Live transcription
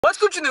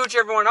What's Coochie in the Hoochie,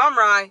 everyone? I'm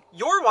Rye.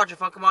 You're watching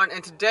Funkemon,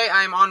 and today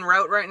I am en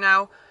route right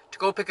now to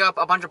go pick up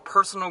a bunch of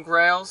personal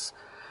grails.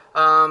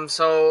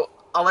 So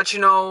I'll let you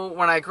know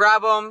when I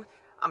grab them.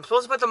 I'm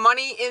supposed to put the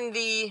money in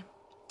the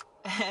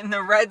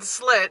red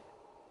slit,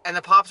 and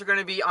the pops are going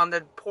to be on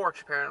the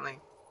porch apparently.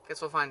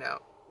 Guess we'll find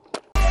out.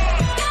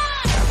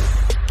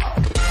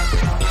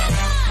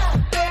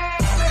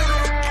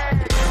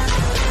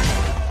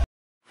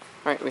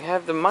 Alright, we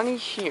have the money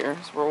here,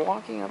 so we're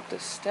walking up the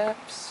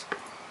steps.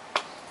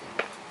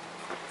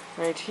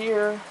 Right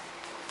here,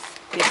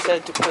 he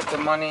said to put the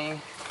money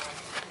in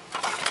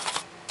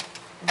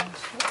the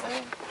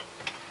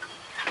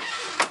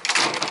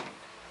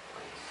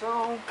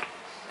so,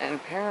 and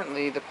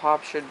apparently the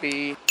pop should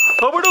be...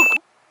 Alright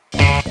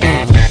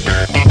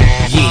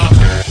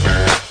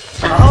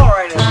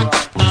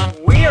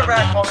everyone, we are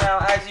back home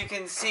now. As you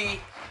can see,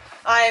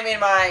 I am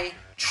in my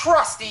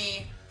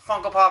trusty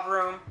Funko Pop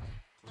room.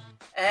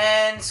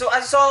 And so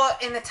as you saw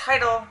in the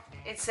title,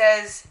 it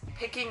says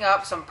picking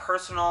up some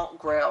personal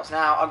grails.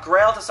 Now, a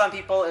grail to some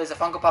people is a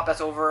Funko Pop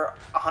that's over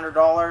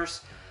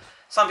 $100.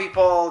 Some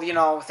people, you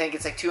know, think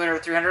it's like $200 or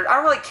 $300. I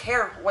don't really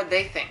care what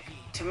they think.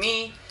 To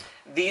me,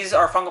 these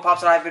are Funko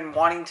Pops that I've been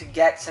wanting to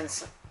get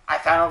since I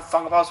found out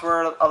Funko Pops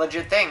were a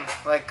legit thing,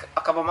 like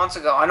a couple months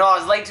ago. I know I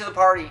was late to the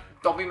party.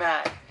 Don't be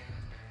mad.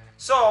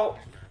 So,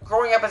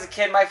 growing up as a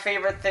kid, my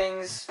favorite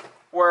things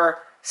were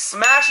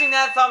smashing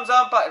that thumbs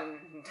up button.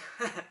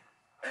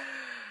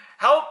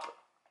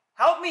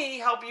 Help me,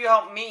 help you,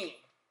 help me,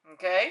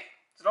 okay?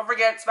 So don't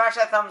forget, smash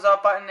that thumbs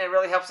up button. It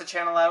really helps the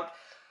channel out.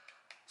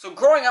 So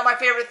growing up, my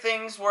favorite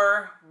things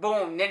were,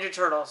 boom, Ninja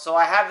Turtles. So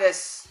I have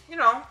this, you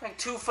know, like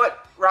 2-foot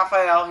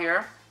Raphael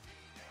here.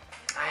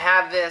 I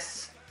have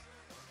this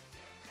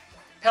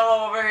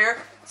pillow over here.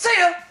 See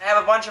ya! I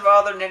have a bunch of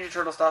other Ninja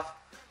Turtle stuff.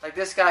 Like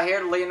this guy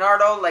here,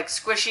 Leonardo, like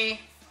Squishy.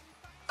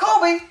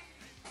 Kobe!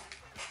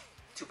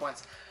 2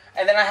 points.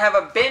 And then I have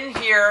a bin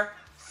here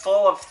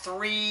full of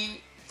 300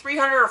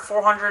 or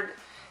 400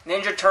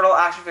 Ninja Turtle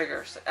action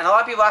figures. And a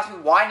lot of people ask me,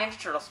 why Ninja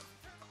Turtles?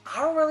 I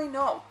don't really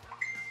know.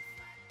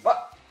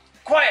 What?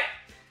 Quiet!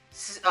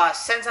 Since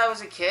I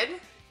was a kid,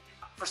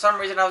 for some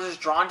reason I was just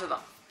drawn to them.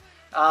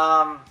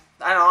 I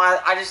don't know,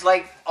 I just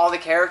like all the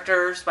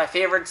characters. My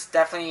favorite's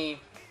definitely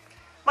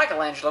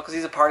Michelangelo, because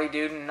he's a party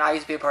dude, and I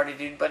used to be a party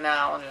dude, but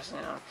now I'm just,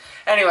 you know.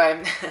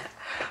 Anyway,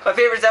 my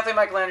favorite's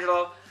definitely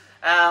Michelangelo.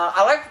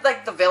 I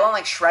like the villain,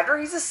 like Shredder.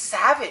 He's a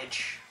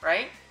savage,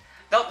 right?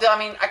 No, I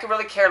mean, I could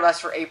really care less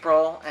for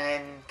April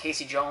and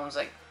Casey Jones,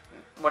 like,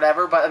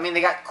 whatever. But, I mean, they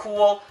got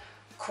cool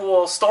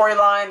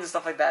storylines and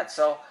stuff like that.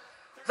 So,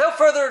 without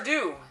further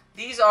ado,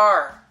 these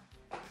are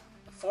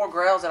the 4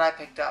 grails that I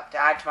picked up to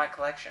add to my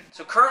collection.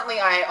 So, currently,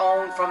 I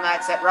own from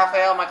that set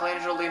Raphael,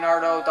 Michelangelo,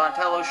 Leonardo,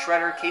 Donatello,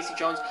 Shredder, Casey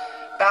Jones,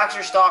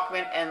 Baxter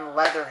Stockman, and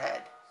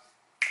Leatherhead.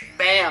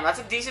 Bam! That's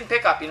a decent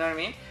pickup, you know what I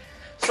mean?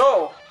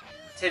 So,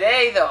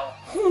 today, though,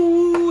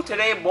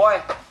 today, boy,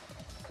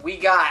 we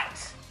got,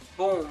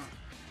 boom,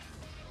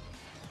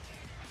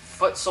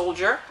 Foot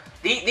Soldier.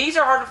 These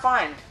are hard to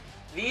find.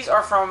 These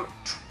are from,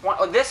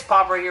 this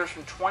pop right here is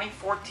from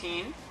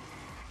 2014.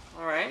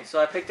 Alright,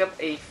 so I picked up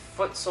a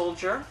Foot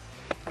Soldier.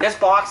 This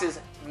box is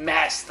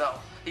mess, though.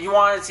 If you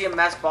wanted to see a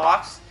mess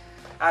box,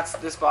 that's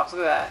this box.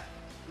 Look at that.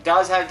 It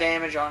does have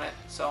damage on it,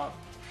 so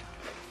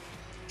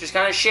just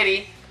kind of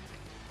shitty,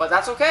 but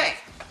that's okay.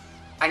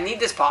 I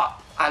need this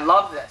pop. I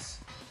love this.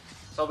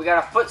 So we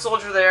got a Foot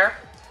Soldier there.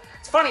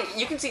 It's funny,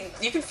 you can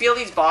feel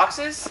these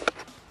boxes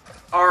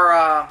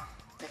are,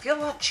 they feel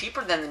a lot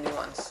cheaper than the new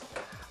ones.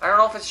 I don't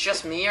know if it's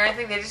just me or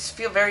anything, they just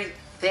feel very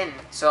thin,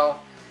 so,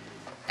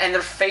 and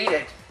they're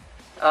faded.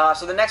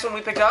 So the next one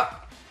we picked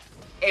up,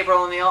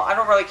 April O'Neil. I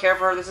don't really care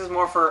for her, this is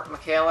more for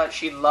Michaela.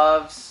 She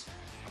loves,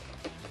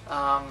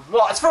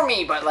 well, it's for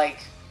me, but like,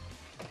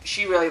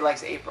 she really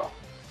likes April.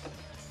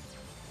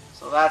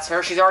 So that's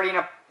her. She's already in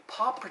a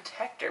pop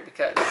protector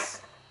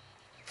because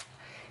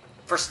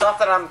for stuff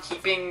that I'm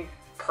keeping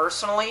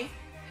personally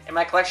in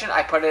my collection,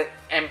 I put it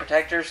in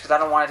protectors because I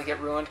don't want it to get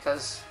ruined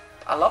because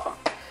I love them.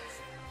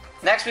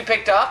 Next we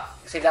picked up,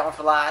 save that one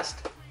for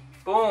last,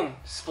 boom,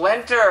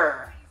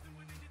 Splinter.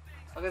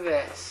 Look at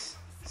this.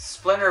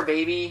 Splinter,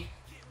 baby.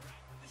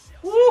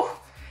 Woo!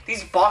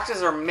 These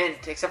boxes are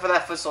mint, except for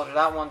that Foot Soldier.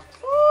 That one.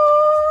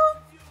 Woo!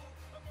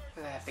 Look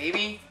at that,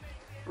 baby.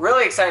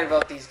 Really excited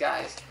about these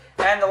guys.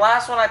 And the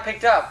last one I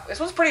picked up, this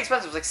was pretty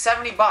expensive. It was like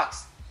 70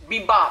 bucks.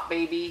 Bebop,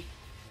 baby.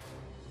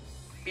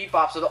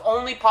 Bebop. So the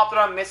only pop that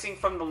I'm missing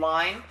from the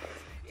line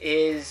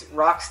is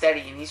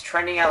Rocksteady, and he's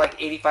trending at like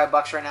 85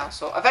 bucks right now.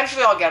 So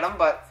eventually I'll get him,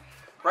 but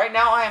right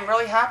now I am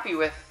really happy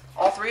with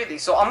all 3 of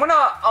these. So I'm going to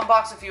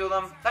unbox a few of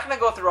them. Not going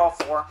to go through all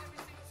 4.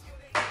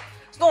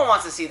 So no one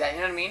wants to see that, you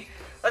know what I mean?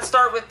 Let's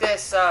start with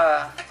this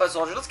Foot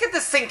Soldier. Let's get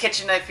this thing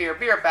kitchen knife here.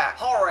 Be right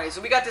back. Alright,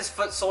 so we got this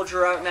Foot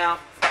Soldier out now.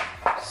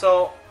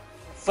 So,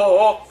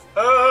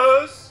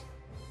 focus!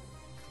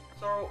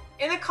 So,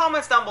 in the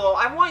comments down below,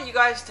 I want you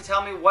guys to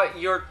tell me what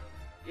your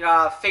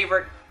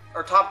favorite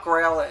or top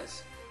grail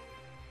is.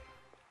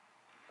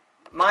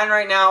 Mine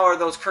right now are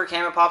those Kirk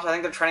Hammett pops. I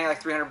think they're trending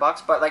like 300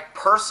 bucks. But like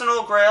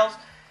personal grails,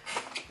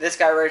 this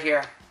guy right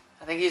here.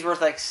 I think he's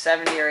worth like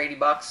 70 or 80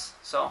 bucks.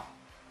 So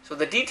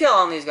the detail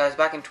on these guys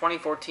back in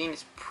 2014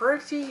 is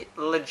pretty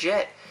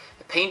legit.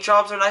 The paint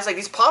jobs are nice. Like,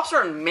 these pops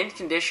are in mint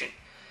condition.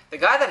 The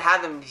guy that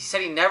had them, he said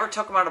he never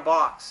took them out of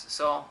box.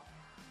 So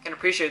I can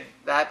appreciate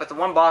that. But the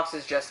one box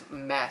is just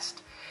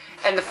messed.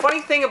 And the funny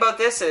thing about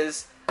this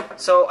is,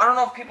 so I don't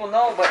know if people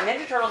know, but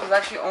Ninja Turtles is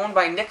actually owned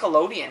by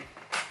Nickelodeon.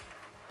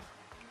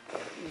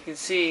 You can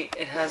see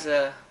it has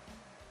a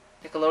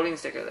Nickelodeon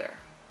sticker there.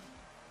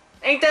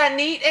 Ain't that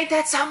neat? Ain't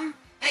that something?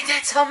 Ain't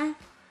that something?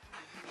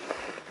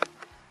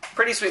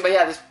 Pretty sweet, but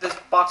yeah, this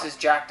box is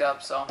jacked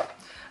up, so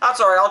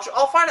that's alright.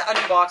 I'll find a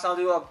new box and I'll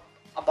do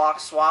a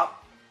box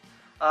swap.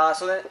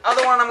 So the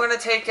other one I'm going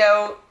to take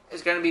out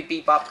is going to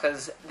be Bebop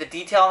because the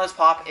detail on this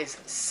pop is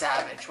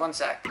savage. One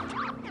sec.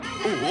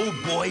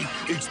 Oh boy,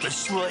 it's the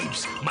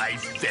Slipes, my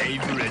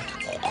favorite.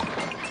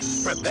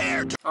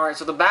 Prepare. Alright,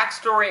 so the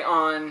backstory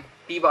on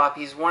Bebop,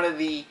 he's one of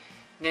the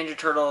Ninja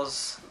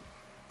Turtles,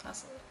 I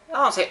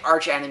don't want to say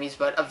arch enemies,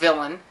 but a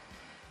villain.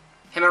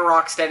 Him and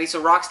Rocksteady.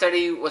 So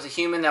Rocksteady was a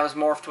human that was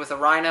morphed with a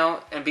rhino,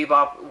 and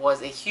Bebop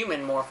was a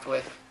human morphed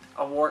with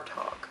a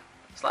warthog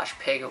 /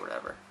 pig or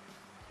whatever.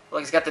 Look,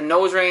 he's got the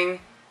nose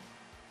ring.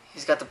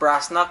 He's got the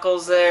brass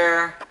knuckles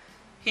there.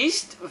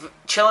 He's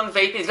chilling,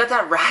 vaping. He's got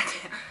that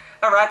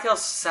rat tail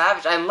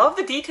savage. I love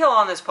the detail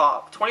on this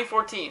pop.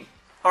 2014.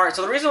 Alright,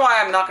 so the reason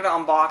why I'm not going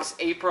to unbox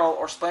April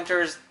or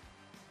Splinters,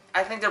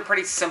 I think they're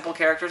pretty simple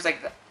characters. Like,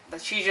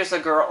 she's just a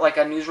girl, like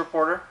a news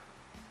reporter.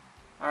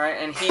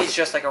 Alright, and he's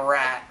just like a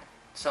rat.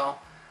 So,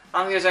 I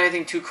don't think there's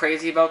anything too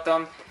crazy about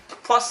them.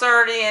 Plus, they're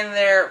already in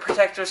their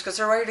protectors because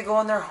they're ready to go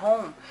in their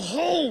home.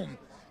 Home?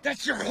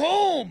 That's your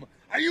home!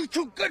 Are you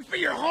too good for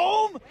your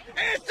home?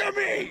 Answer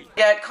me!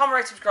 Yeah, comment,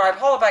 rate, subscribe,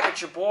 holla back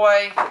at your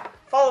boy.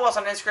 Follow us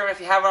on Instagram if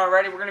you haven't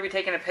already. We're going to be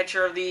taking a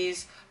picture of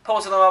these,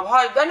 posting them up.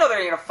 I know they're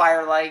going to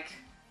fire like,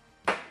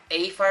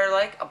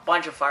 a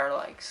bunch of fire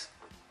likes.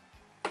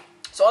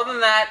 So other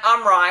than that,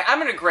 I'm Rye.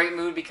 I'm in a great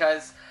mood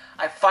because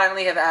I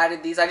finally have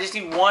added these. I just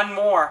need one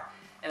more,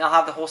 and I'll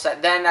have the whole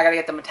set. Then I got to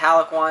get the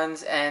metallic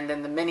ones, and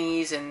then the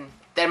minis, and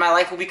then my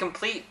life will be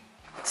complete.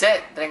 That's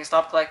it. Then I can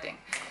stop collecting.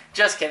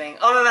 Just kidding.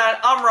 Other than that,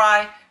 I'm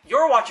Rye.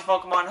 You're watching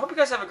Pokemon. Hope you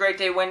guys have a great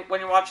day when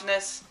you're watching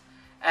this.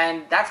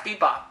 And that's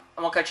Bebop.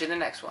 And we'll catch you in the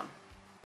next one.